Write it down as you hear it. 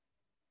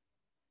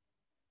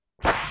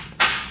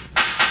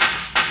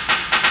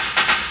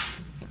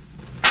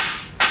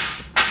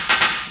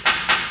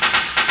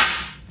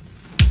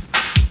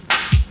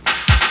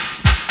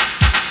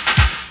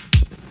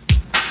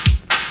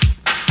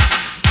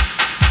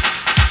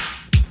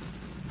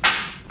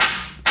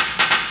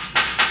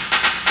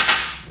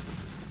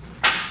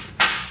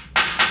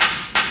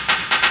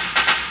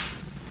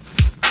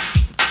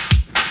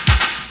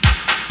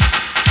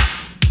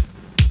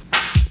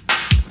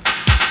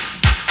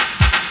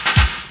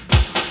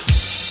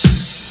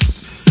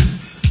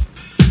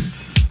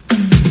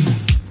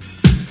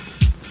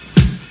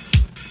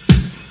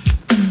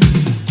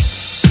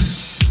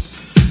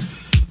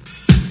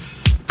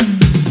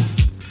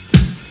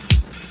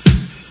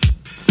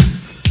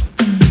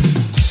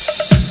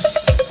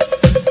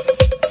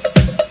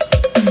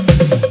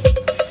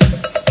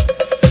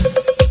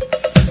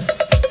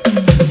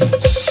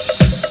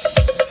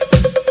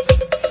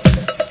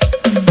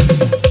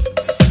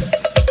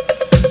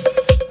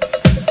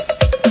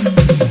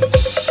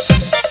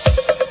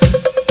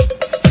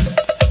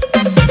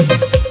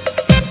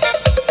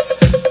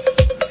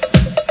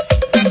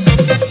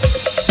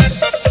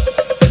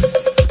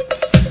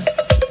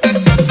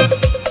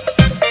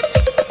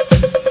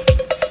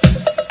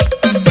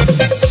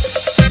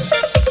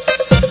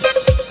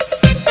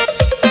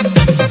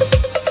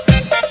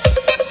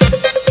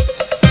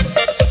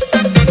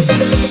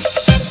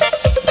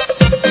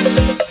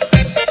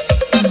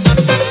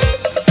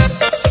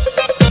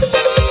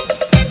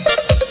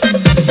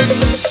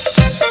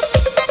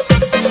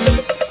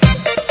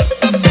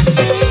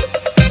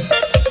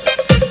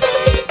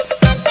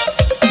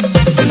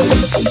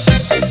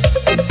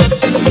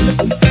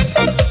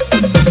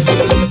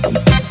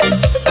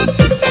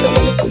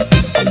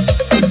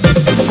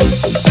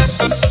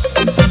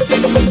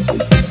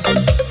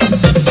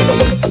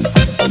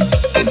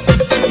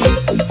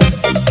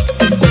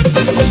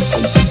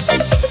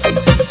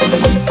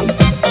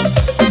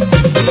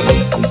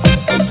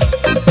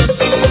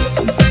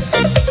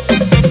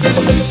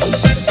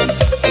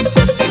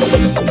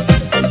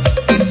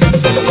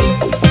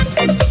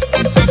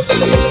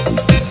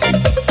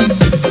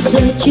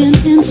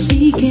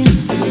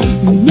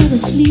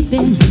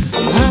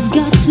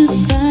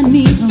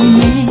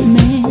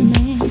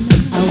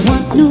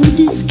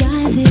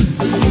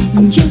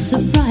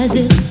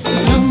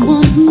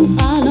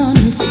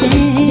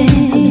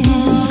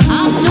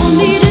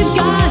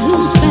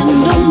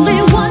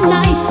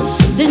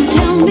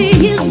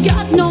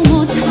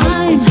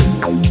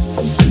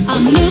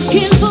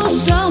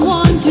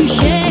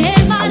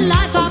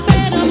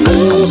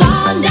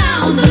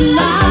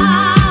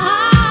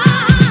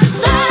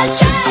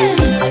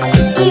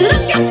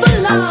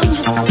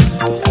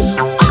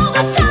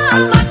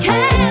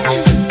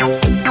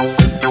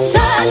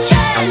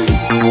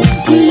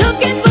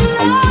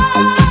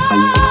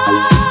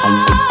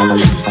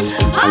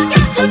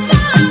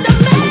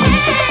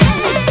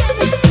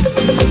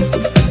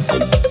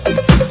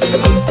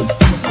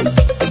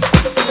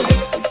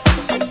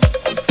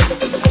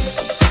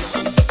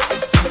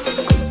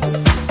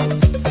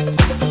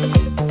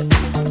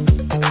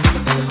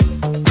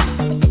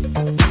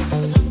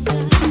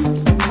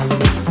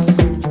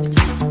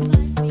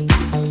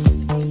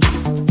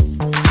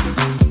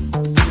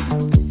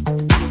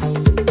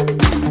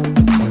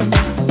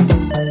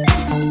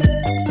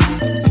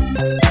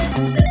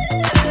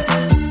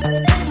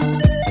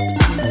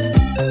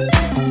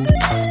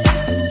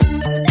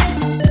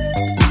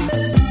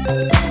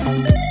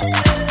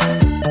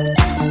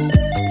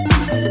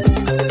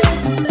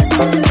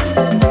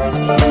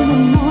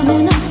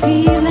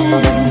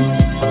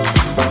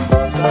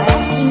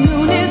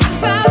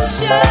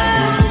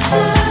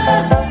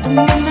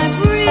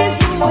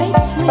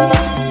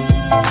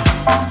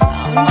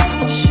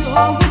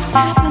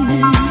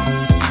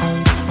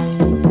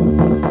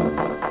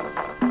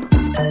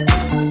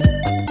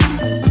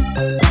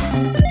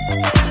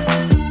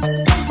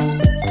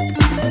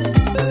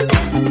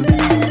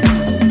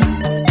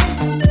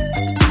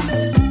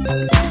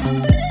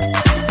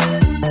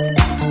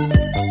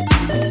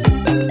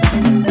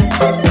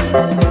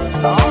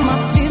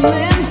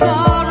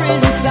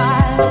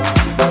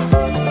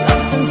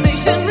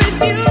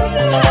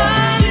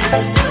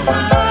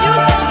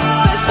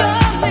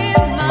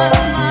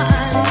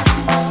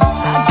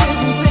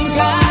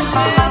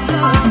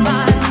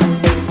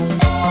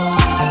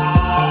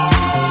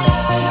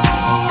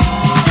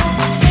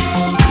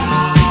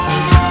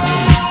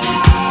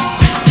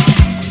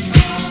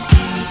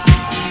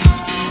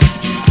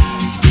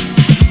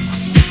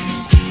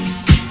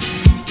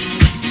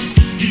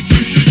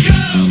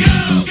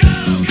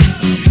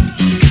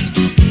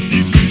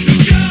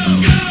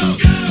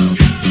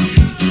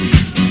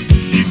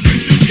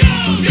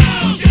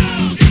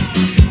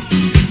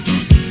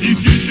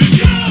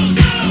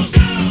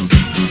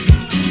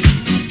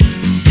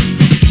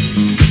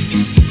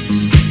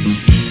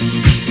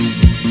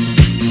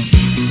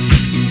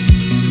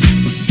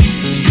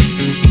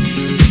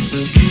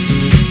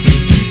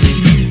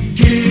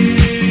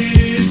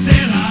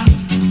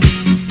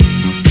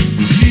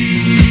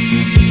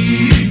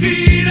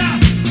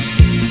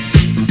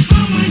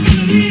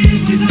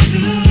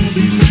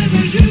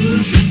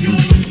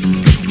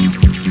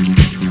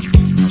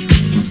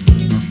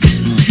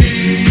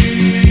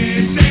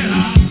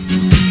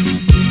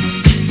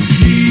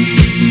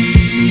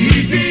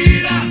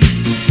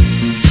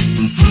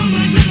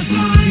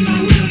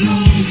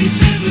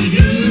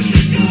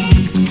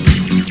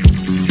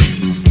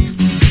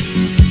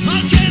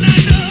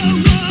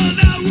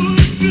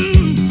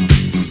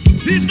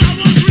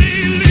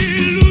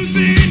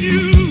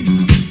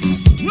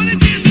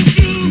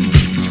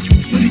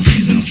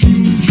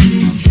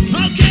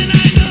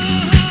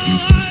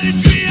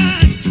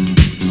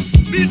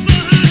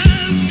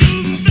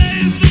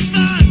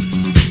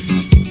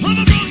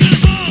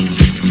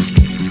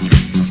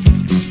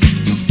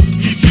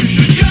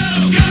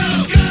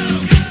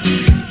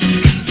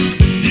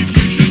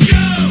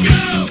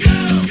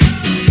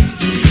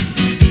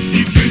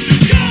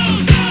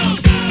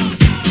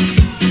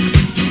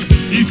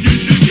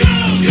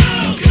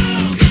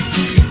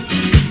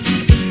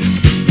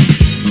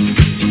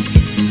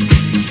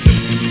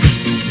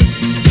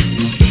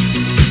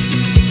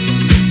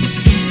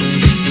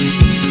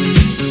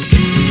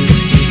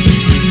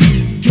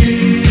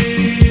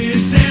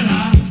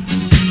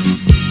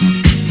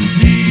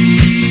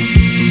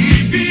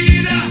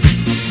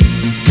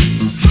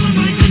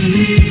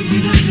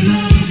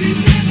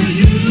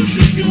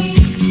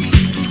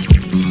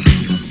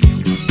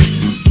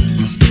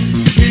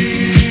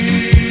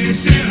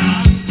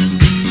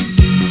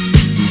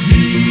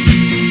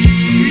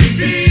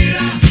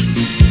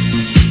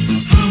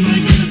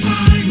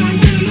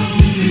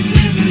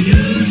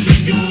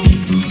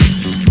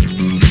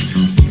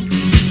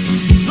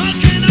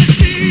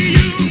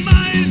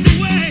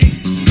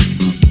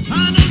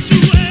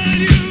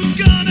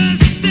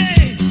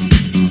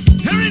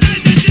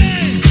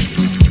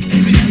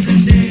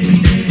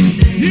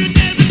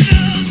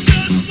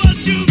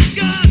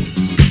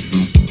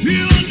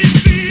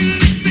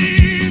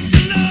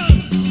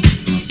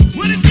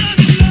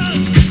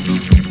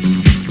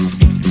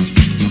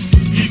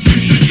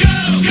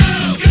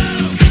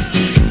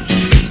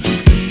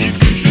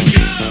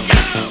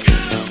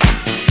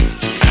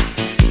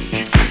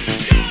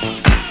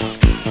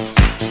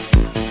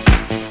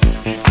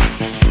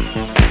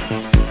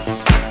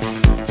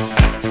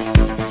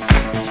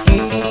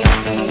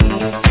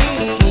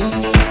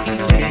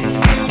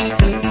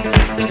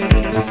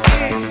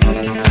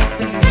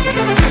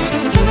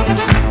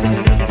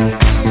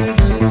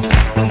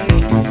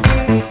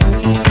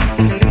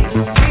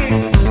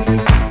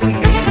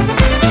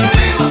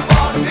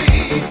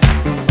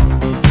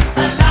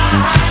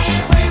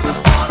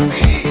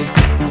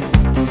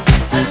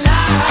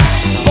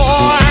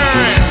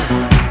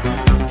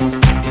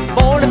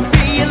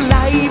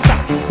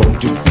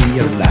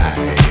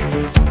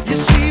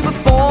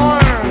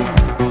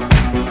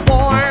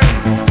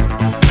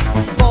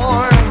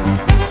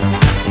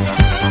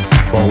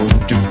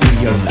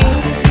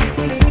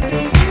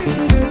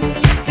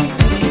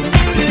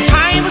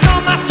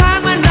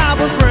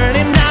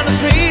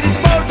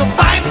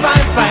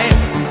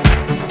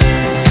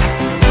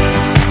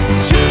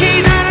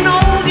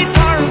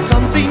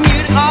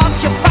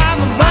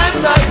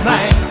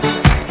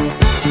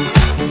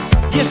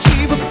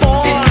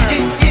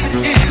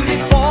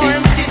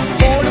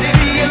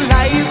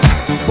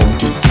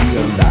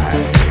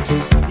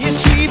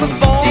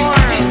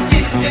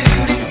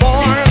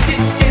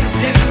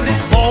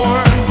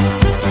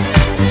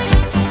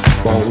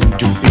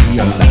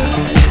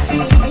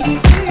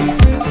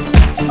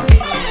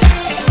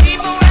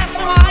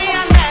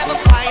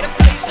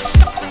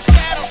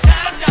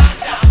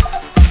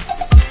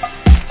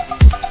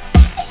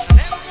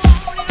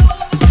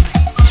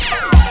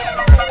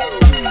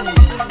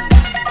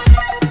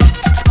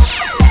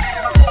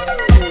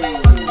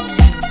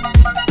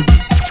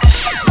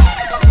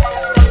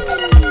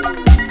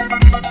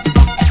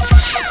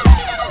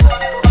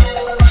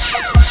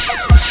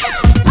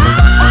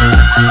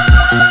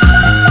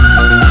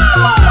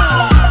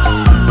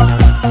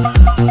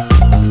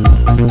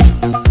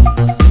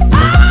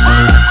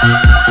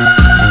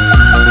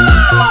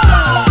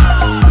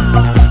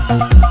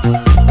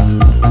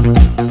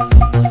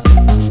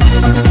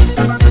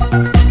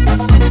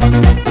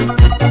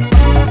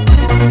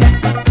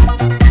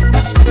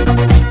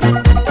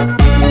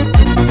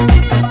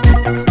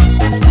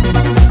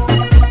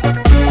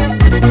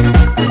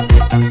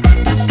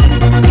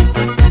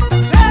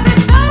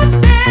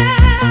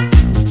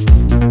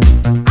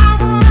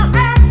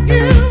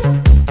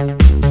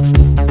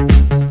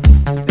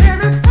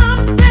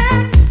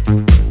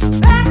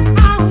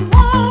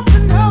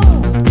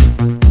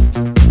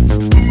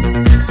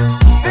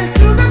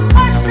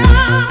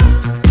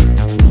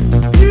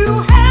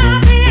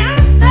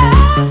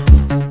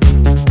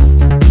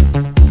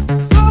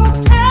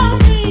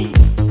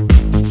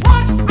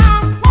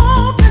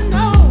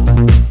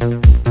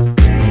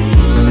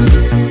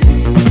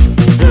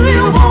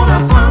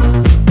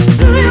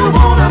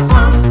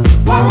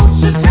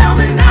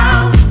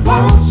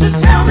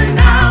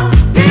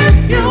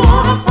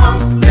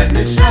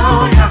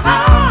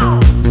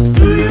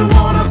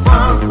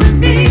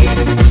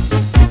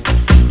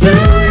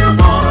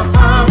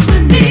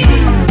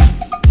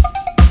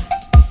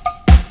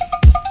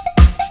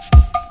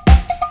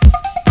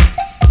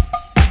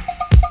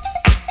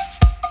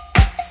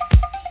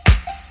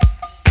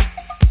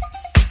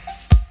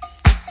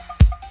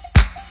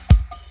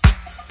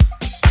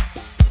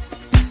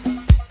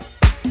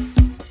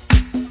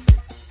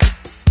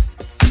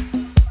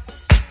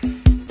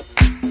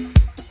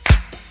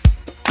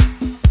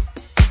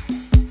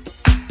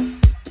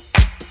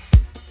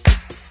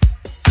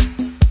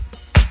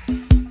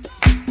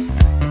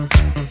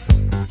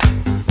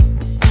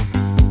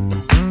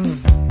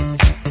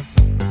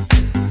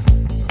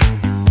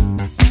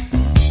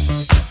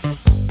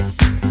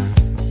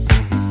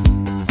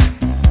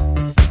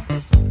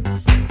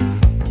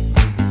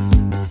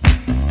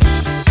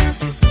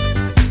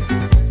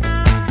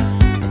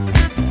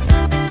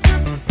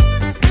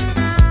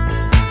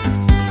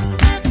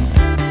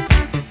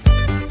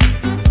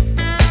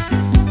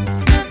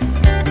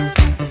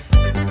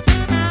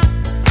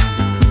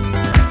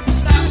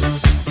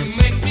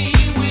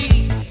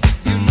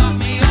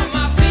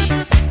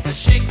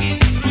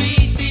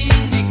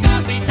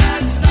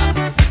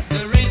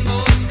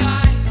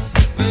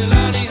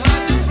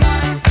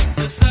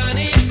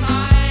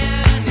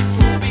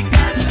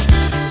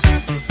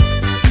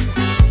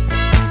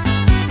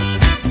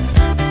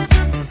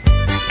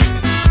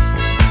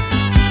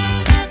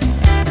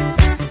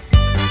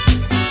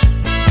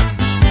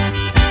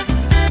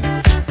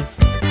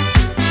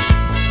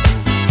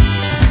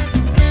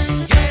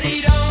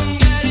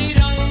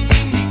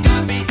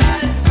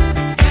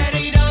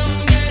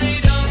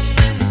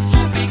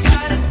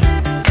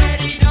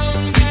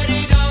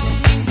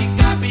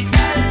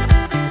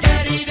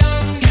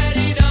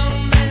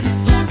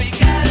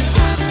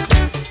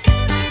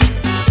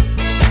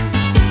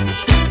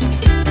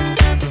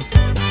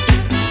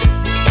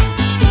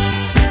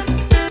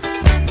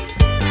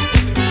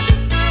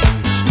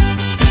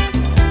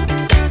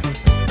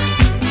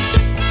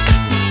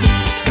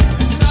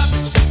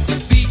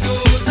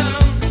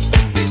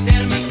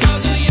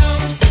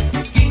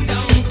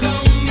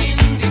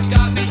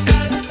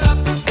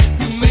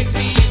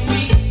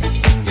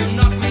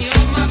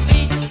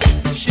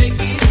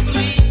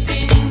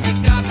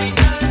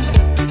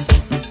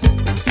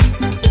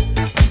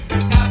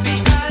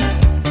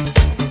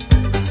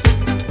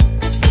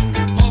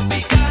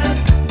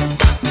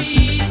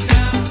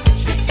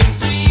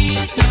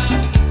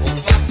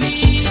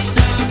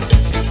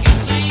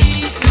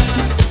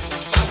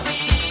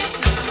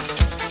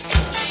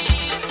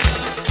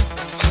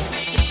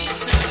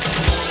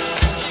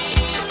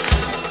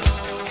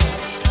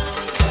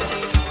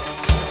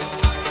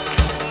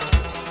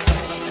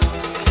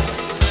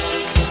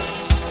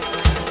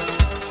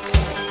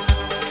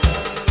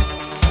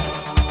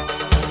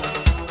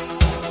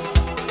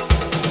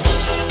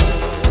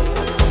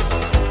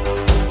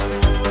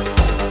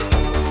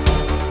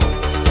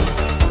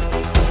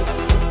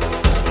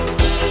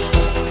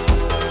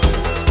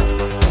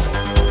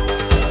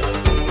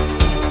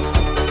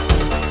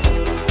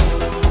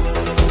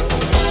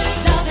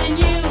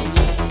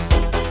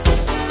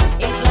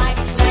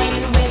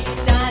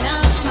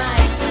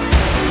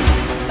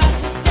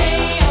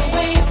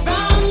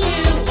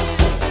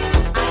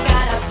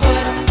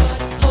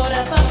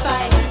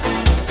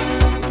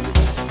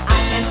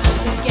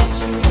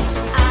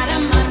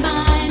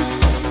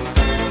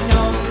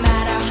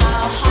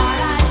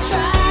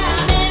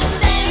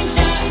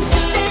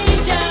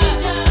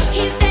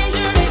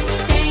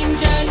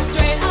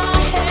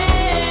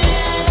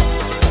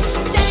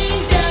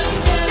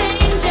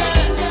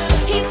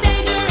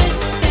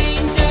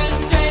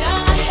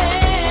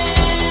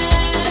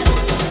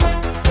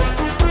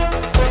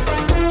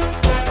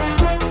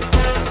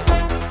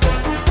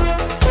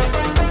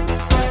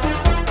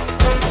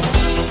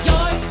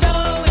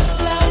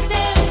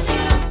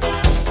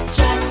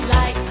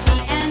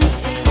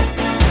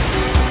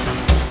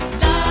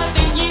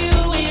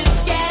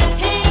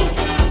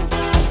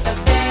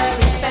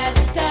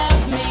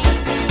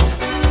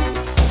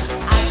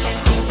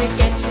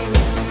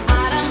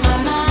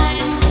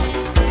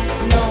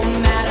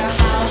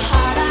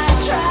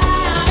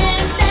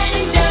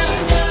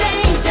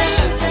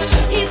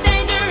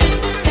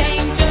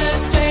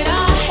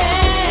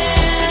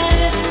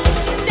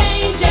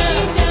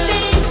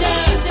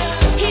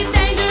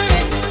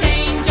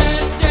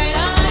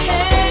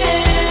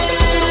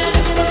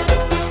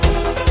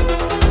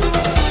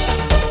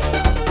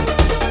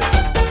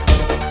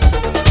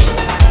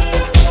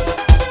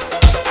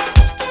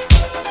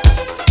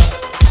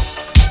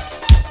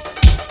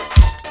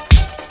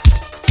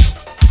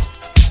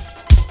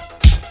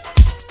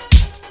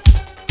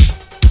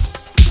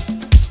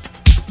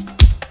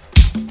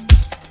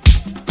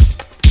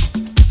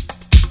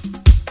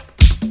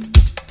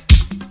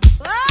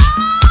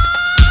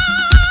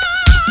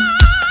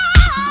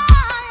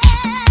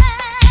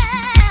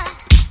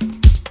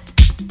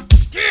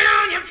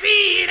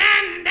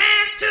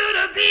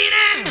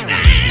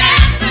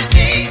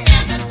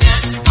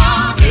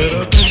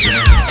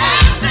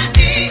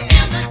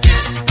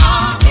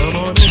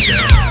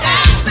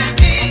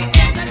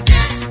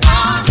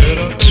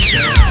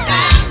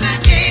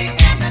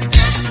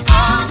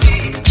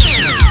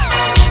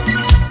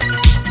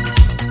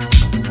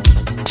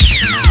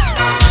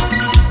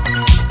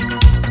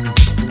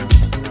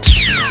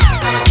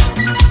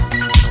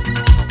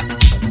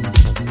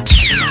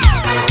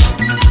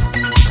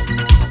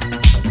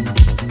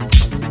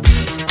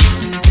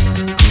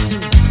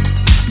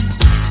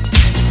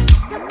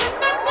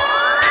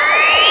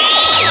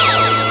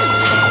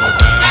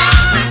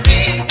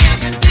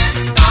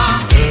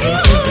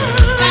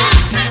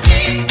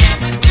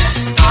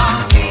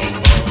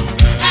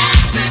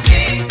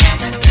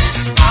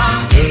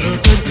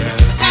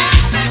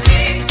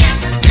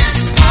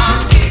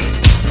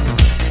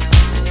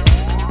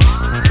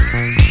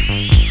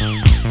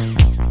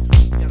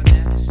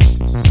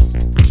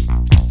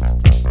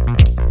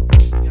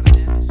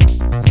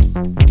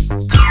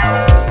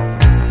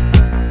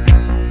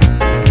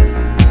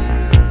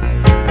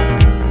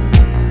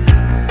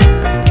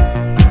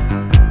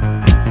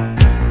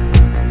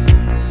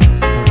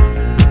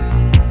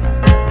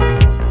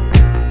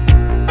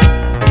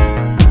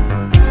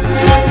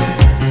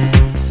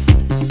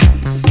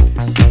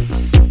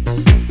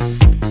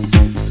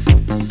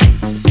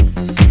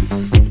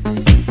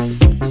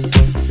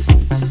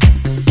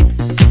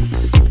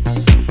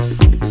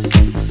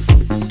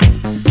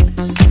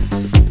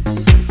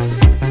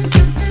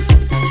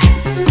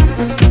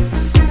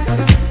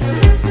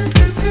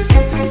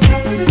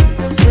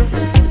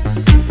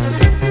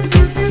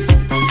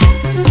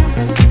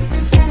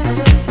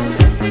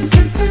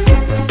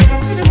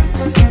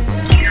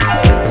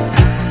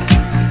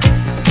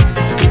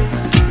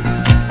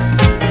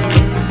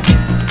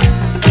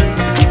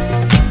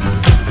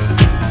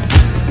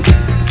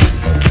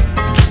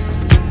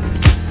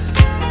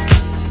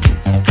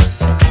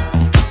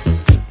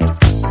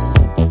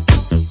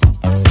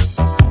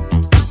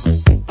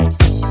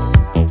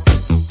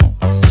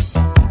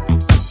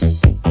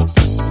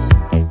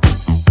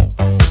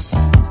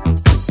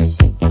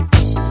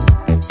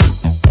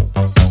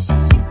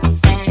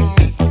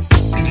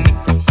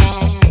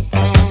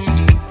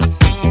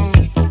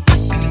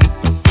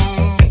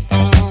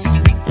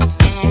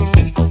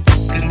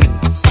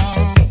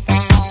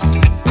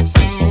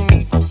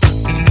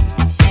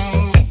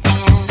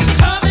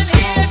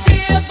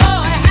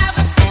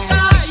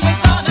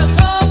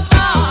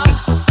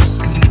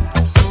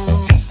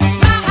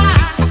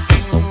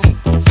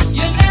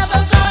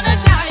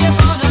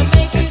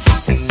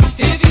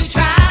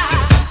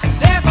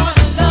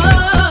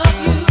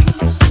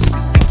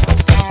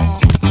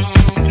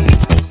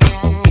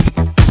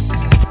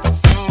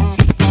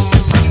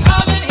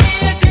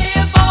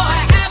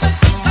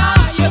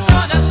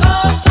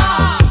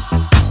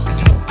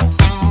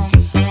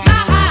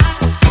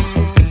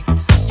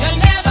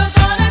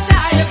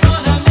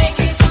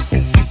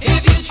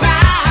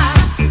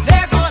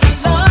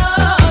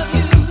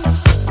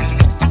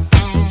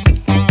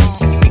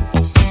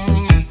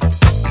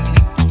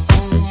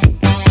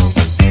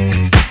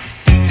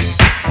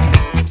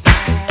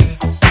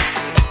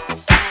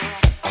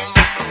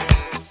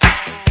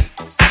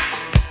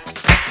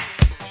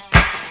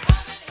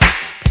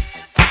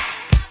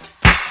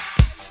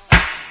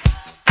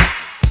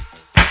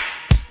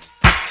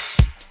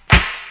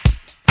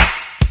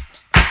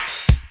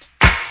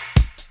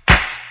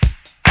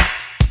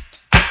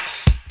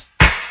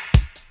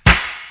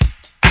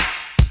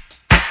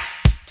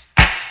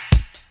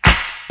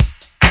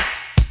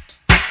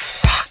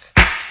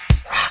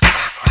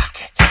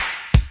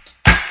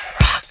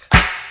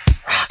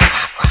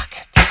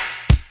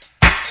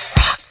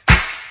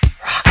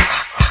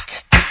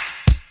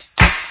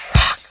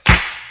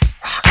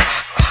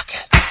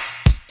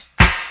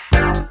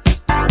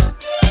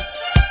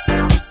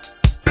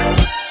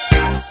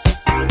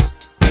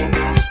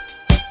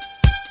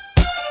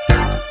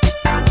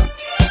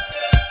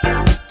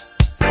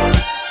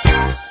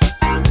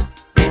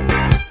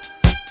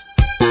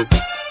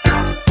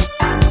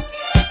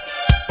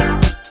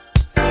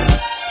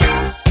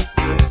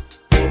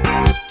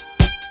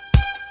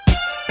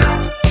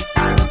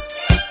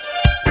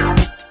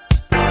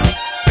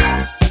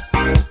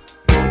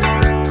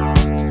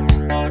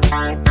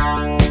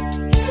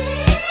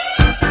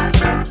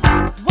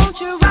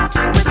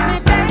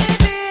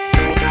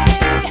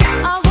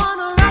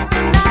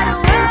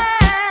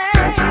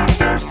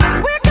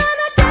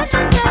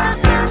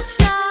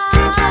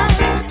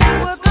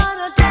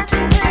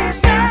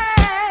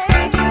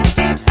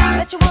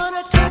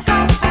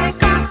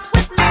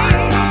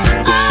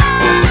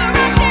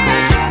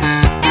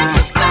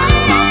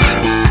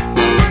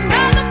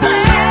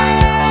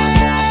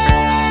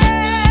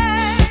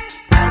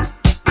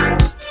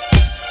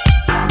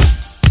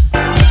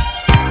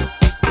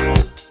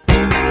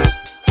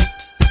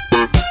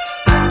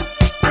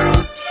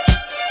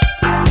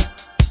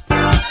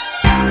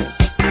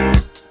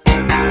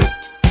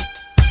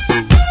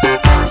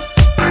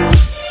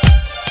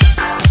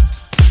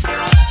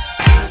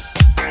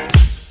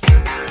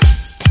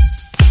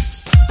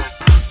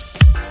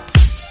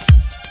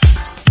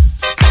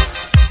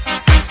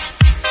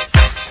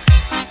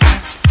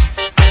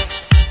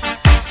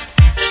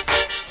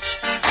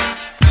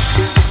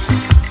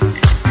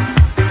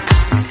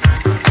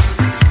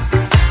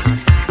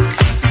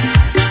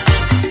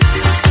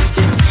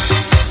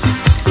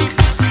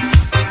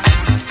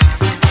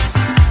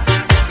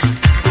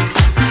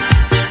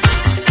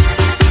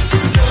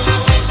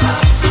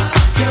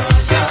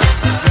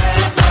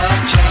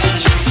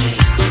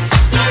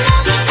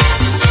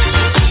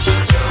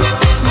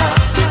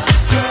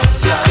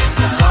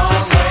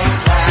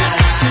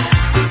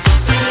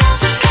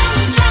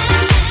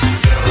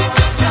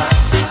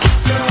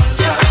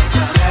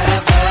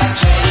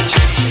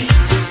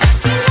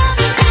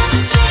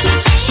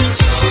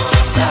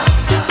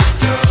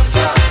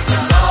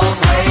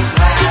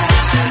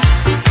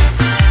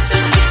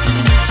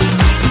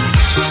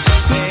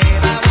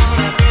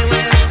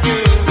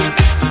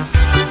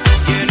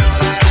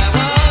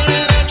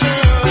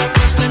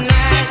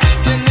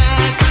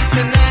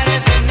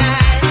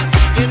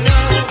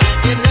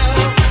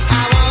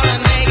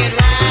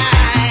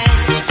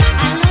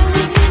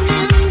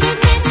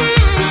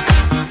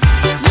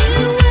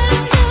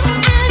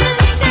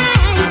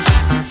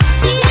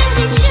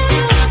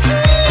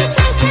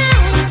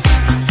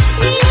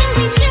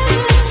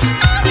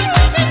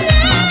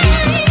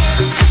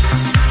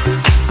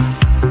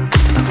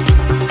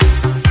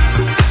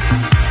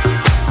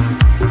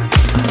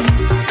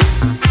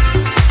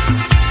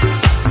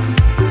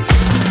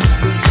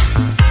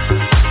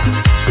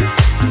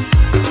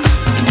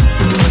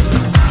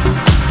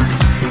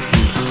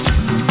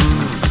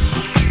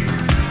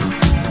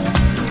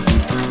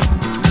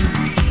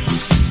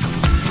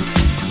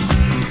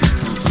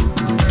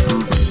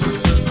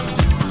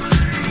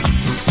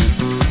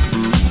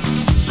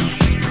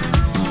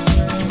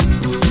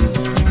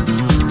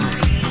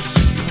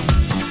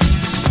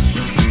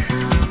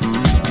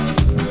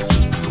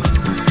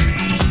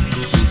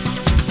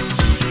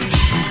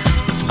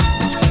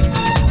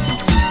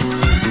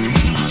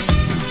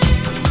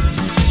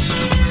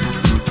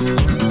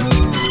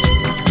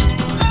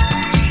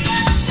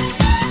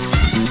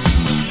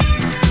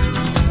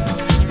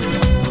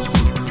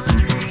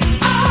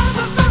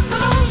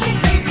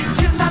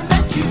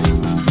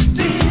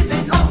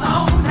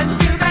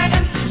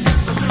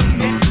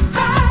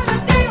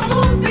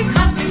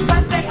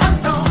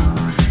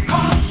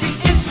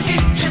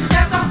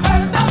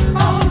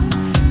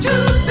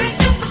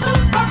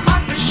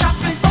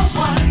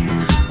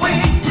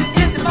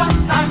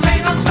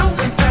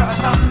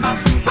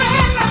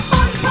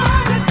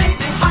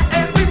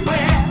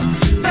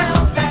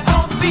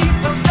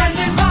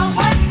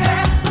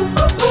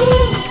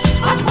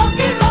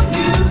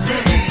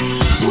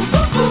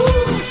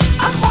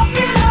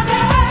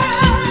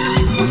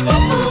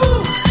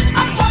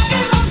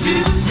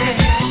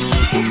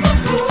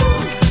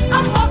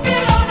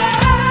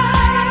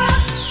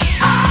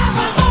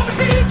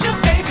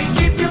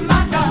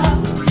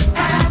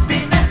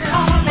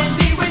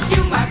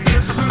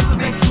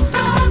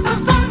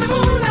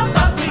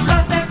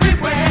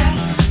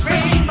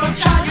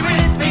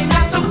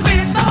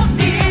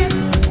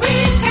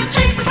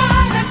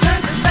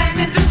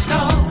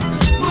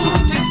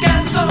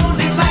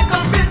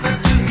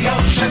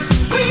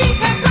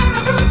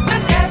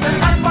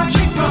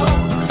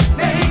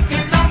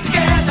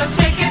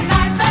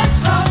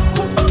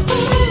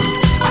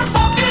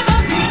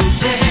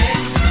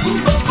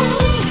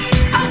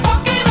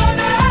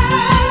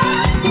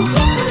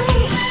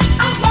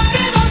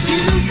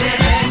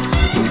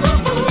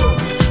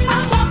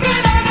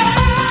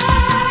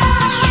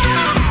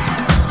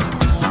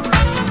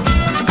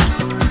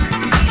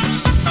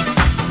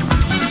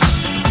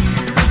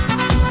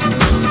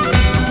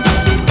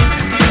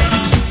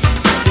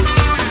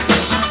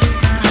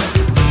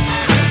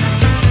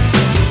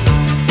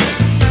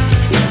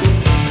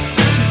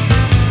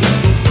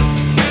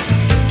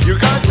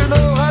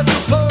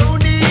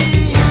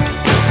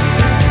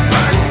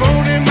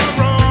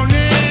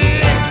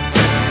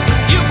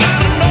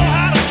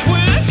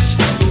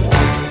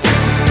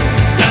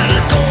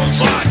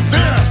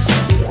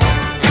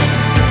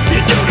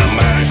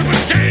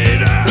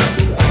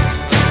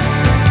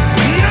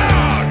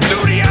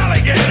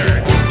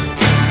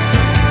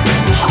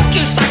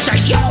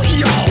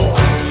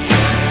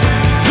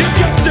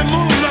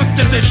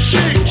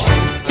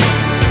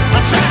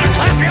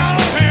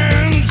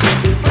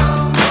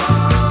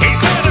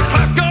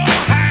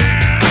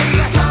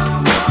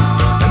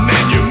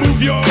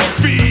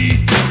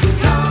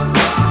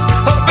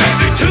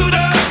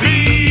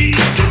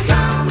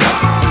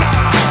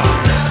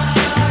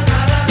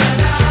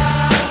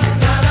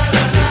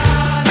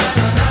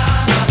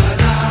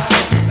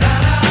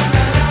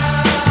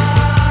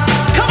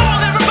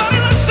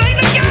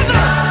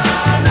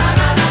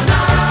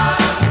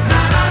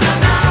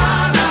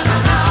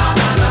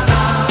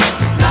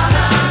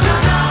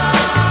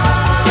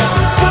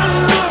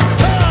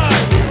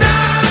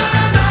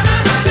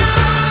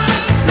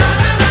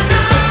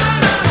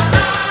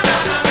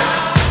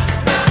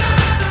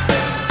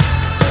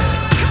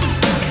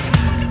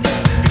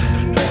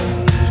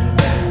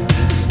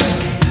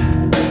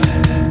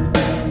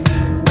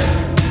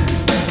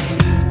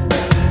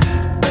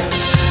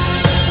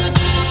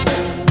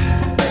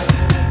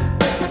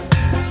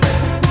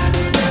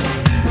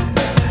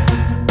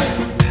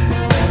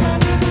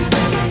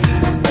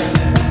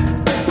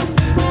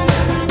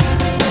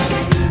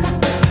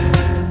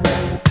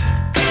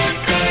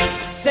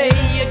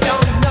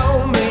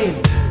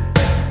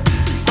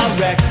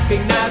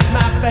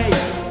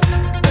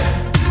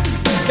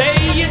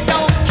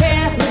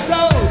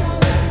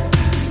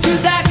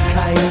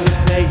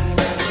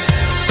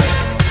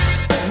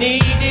knee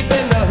deep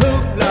in the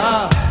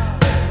hoopla,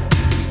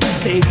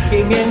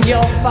 sinking in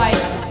your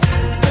fight.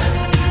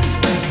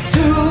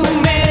 Too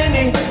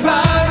many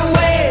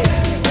runaways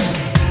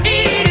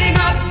eating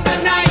up the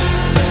night.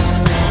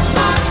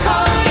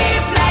 Marconi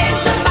plays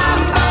the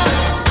mambo.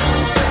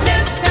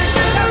 Listen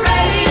to the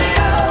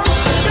radio.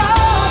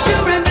 Don't you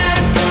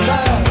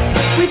remember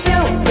we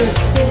built this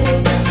city?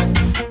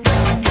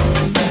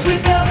 We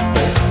built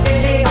this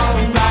city on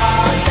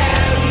rock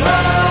and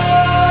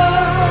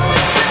roll.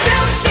 We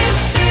built this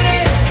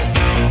city.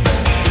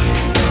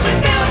 We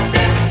built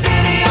this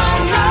city on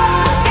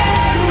rock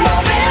and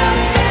roll. Built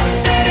this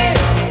city.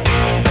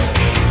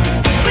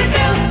 We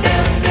built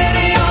this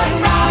city on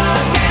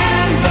rock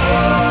and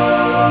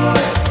roll.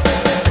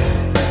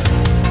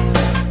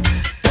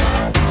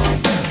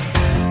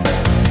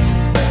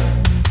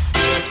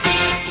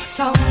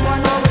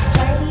 Someone always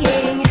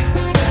playing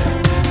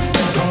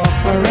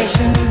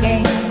corporation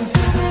games.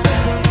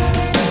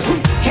 Who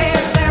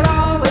cares? They're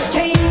always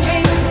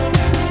changing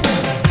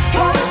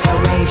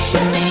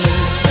corporation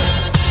names.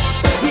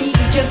 We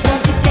just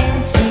want to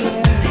dance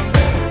here.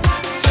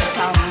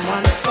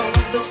 Someone stole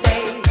the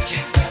stage.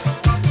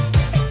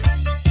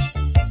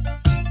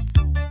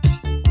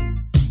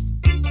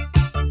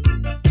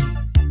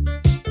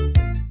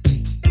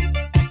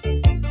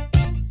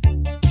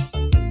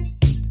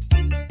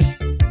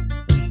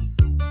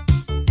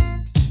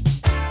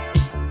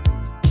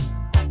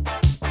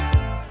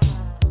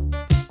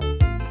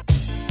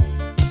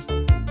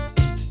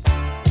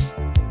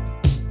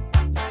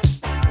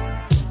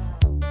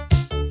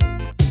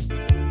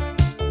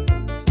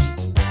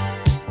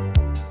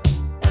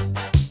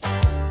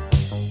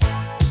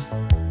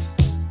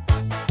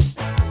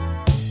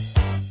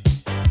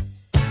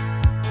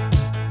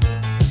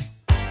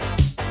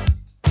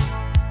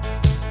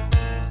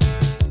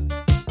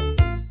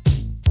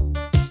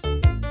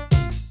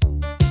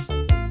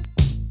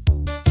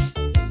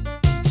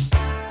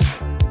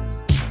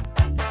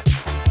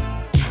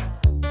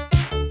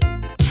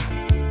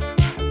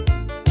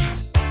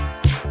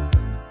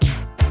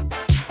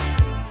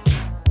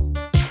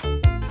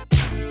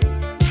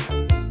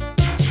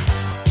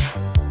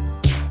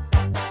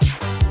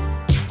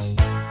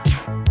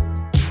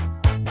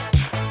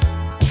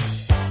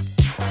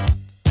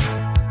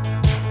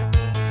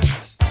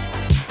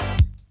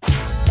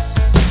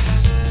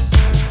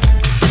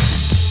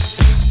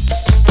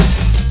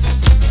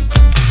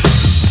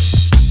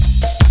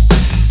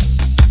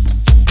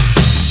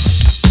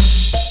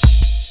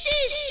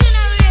 This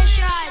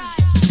generation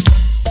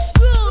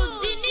rules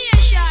the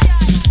nation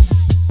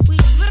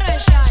with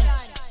version.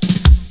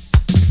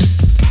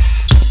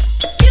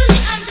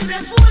 Music until the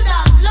full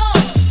down low.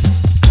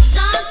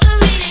 Sounds so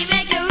really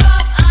make you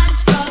rock and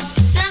scrub.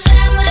 Dang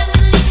dang dang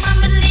dang dang bam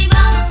bam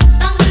bam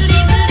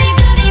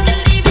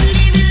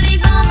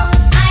bam.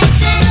 I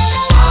said,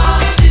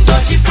 Pass the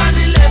dutchie on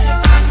the left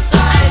hand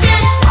side.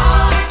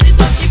 Pass the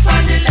dutchie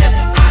on the left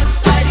hand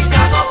side. It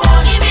a go bun.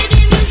 give me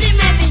the music,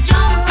 make me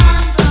jump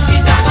and go.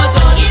 It a go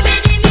done. Give me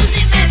the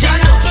music, make me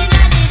rockin'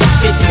 at it down.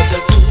 It was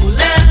a cool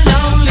and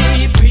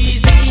lonely,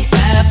 breezy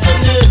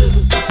afternoon.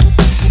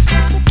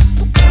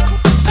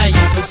 And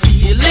you could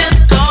feel it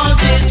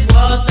 'cause it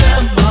was the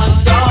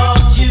month of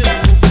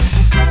June.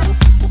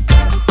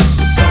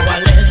 So I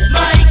left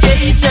my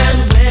gate and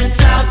went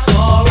out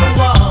for a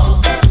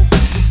walk.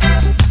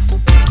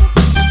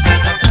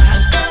 As I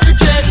passed the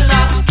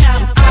dreadlocks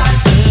camp, I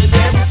heard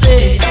them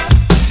say,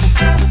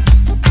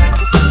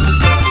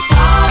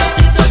 pass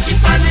the dutchie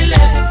on the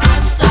left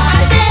hand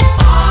side.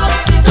 Pass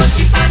the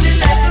dutchie on the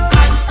left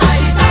hand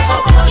side. It a go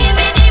bun. Give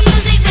me the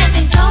music, make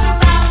me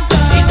jump and go.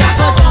 It a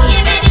go done.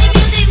 Give me the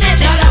music, make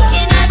me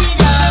rockin' at it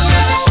down.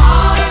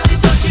 Pass the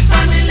dutchie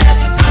on the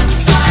left hand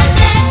side.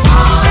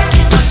 Pass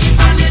the dutchie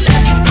on the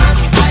left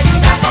hand side.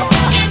 It a go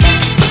bun. Give me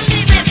the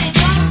music, make me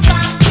jump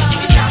and go.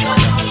 It a go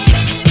done. Give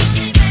me the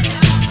music, make me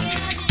rockin' at it down.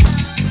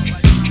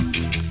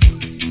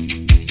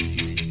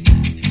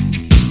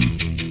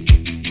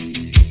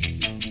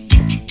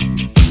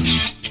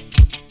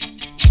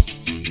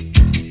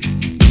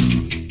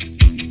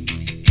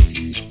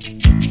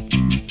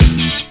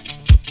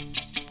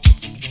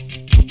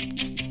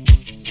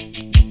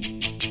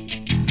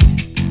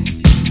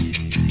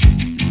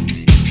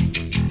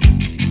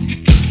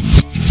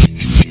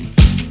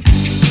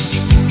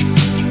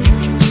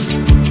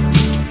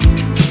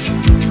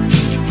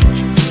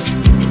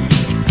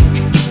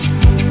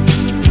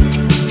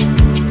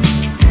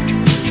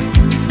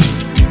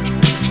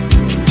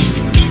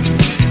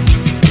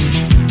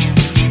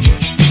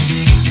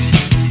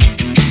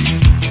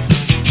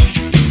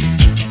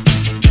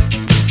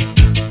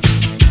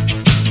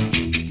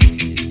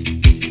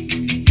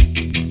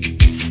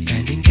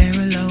 Standing there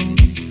alone,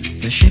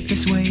 the ship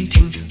is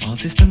waiting, all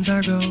systems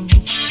are go.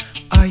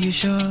 Are you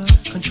sure?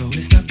 Control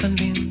is not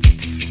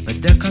convinced,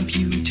 but the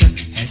computer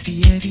has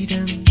the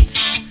evidence.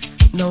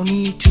 No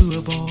need to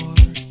abort.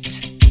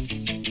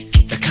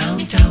 The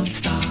countdown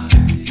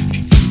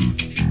starts.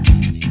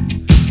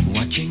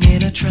 Watching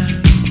in a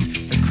trance,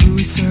 the crew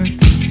is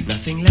certain,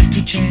 nothing left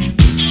to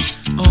chance.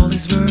 All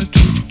is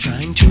working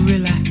trying to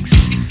relax.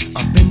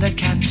 Up in the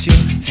capsule,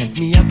 sent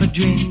me up a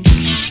drink.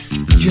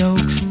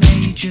 Jokes,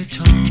 Major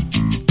Tom.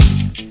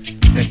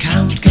 The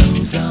count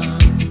goes on.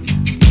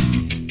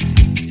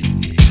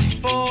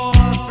 4,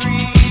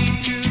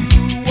 3,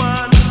 2,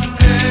 1.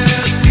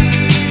 Earth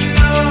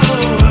below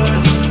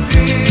us,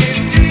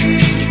 drifting,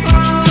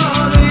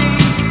 falling,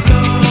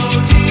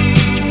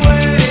 floating,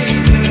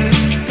 weightless,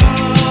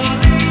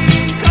 calling,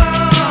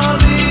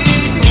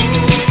 calling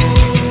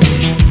home.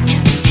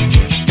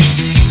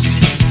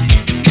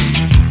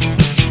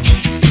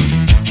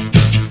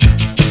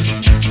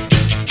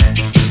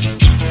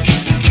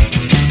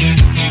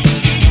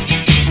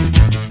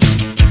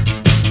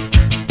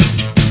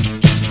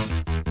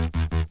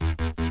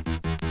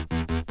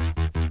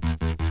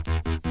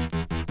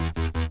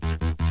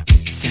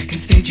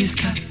 Second stage is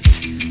cut,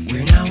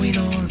 we're now in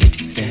orbit,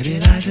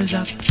 stabilizers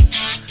up,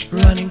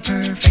 running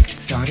perfect,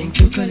 starting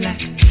to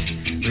collect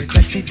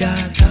requested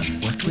data.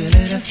 What will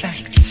it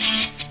affect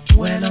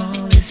when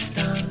all is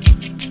done?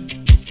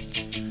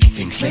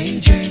 Thinks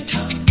Major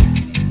Tom.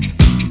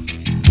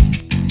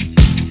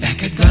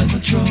 Back at ground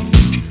control,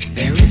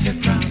 there is a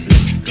problem.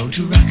 Go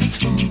to rockets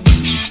full,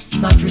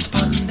 not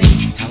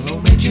responding. Hello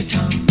Major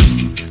Tom,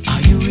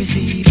 are you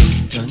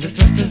receiving? Turn the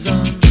thrusters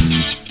on,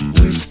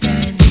 we're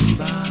standing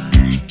by.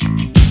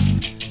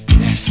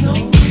 There's no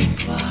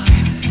reply.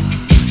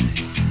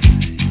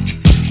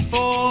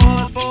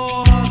 4,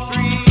 4,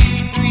 3,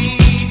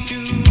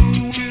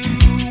 2, 2,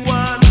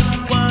 1,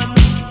 1.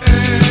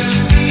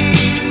 Earth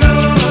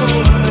below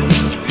us,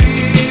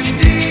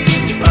 drifting,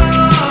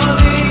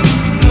 falling,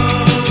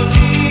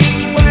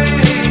 floating,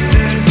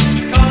 weightless,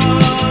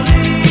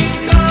 calling,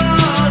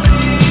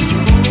 calling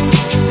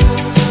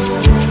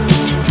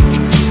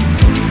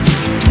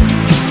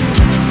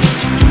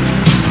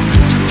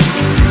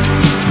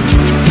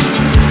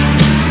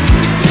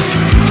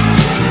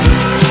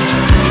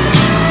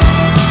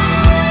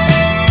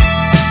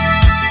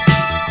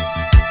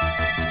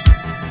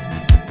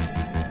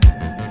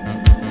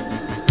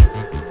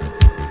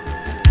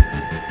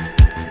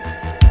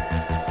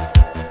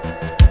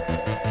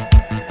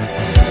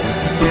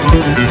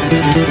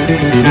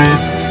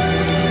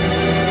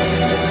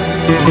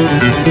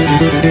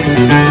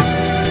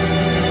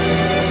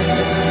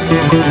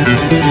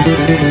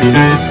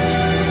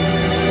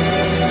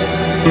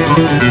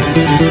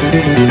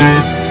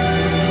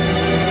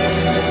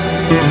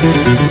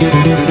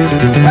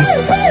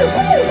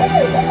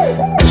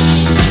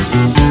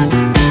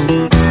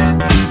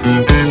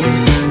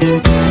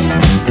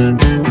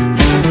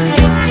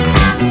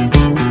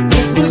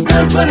It was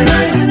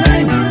 9:29.